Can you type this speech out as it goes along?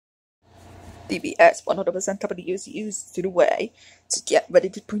DBS 100% company used to the way to get ready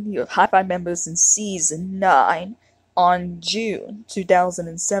to premiere Hi-Fi members in Season 9 on June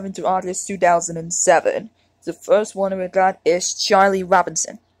 2007 to August 2007. The first one we got is Charlie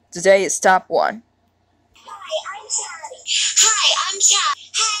Robinson. Today is top 1. Hi, I'm Charlie. Hi, I'm Charlie.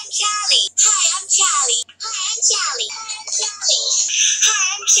 Hi, I'm Charlie. Hi, I'm Charlie. Hi, I'm Charlie. Hi,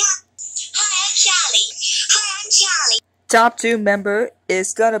 I'm Charlie. Hi, I'm Charlie. Hi, I'm Charlie. Top 2 member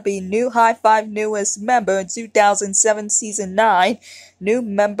is gonna be new Hi-Five newest member in 2007 Season 9. New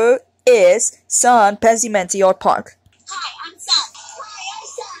member is Sun Pensimenti or Park. Hi, I'm Sun. Hi, I'm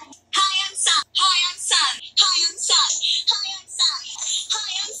Sun. Hi, I'm Sun. Hi, I'm Sun. Hi, I'm Sun. Hi, I'm Sun.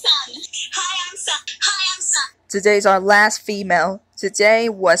 Hi, I'm Sun. Hi, I'm Sun. Hi, I'm Sun. Today's our last female. Today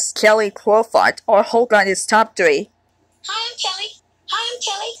was Kelly Crawford. Our hold on is top 3. Hi, I'm Kelly. Hi, I'm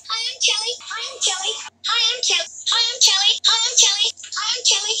Kelly. Hi, I'm Kelly. Hi, I'm Kelly. Hi, I'm Kelly. Hi, I'm Kelly. Hi, I'm Kelly. Hi, I'm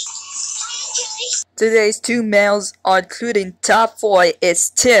Kelly. Hi, I'm Kelly. Today's 2 males are including top 4 is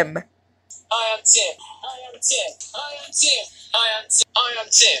Tim. I am Tim. I am Tim. I am Tim. I am Tim. I am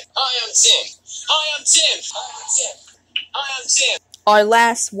Tim. I am Tim. I am Tim. I am Tim. I am Tim. Our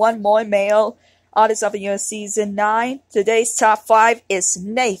last one more male artist of the year Season 9. Today's top 5 is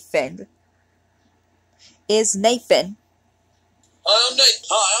Nathan. I am Nathan. I am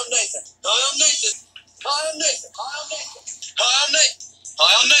Nathan. I am Nathan. I am Nathan. I am Nathan. I am Nathan. I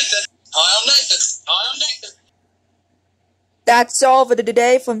am Nathan. I am Nathan. I am Nathan. That's all for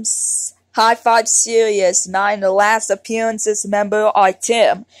today from Hi-Five Series 9. The last appearances member are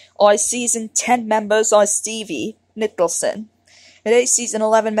Tim. Our Season 10 members are Stevie Nicholson. Today's Season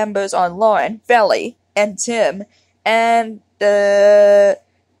 11 members are Lauren, Felly, and Tim. And the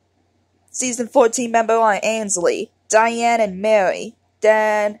Season 14 member are Ainsley, Diane, and Mary.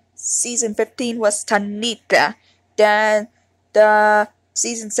 Then Season 15 was Tanika. Then the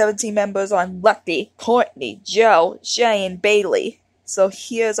Season 17 members are Lucky, Courtney, Joe, Shay, and Bailey. So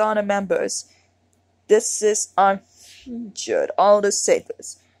here's all the members. This is unfeatured, all the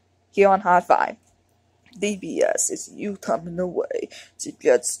safest here on Hi-Five. DBS is you coming away. To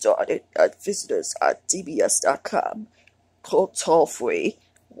get started at visitors at dbs.com. Call toll free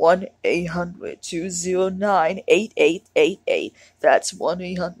 1-800-209-8888. That's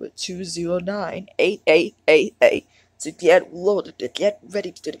 1-800-209-8888. To get loaded, to get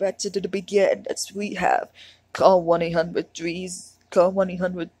ready to get to the begin. That's we have. Call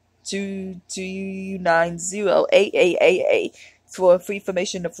 1-800-290-8888 for free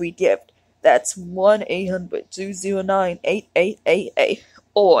information and free gift. That's 1-800-209-8888.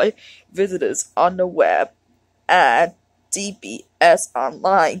 Or visit us on the web at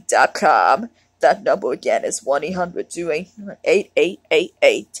dbsonline.com. That number again is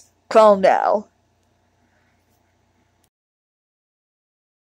 1-800-289-8888. Call now.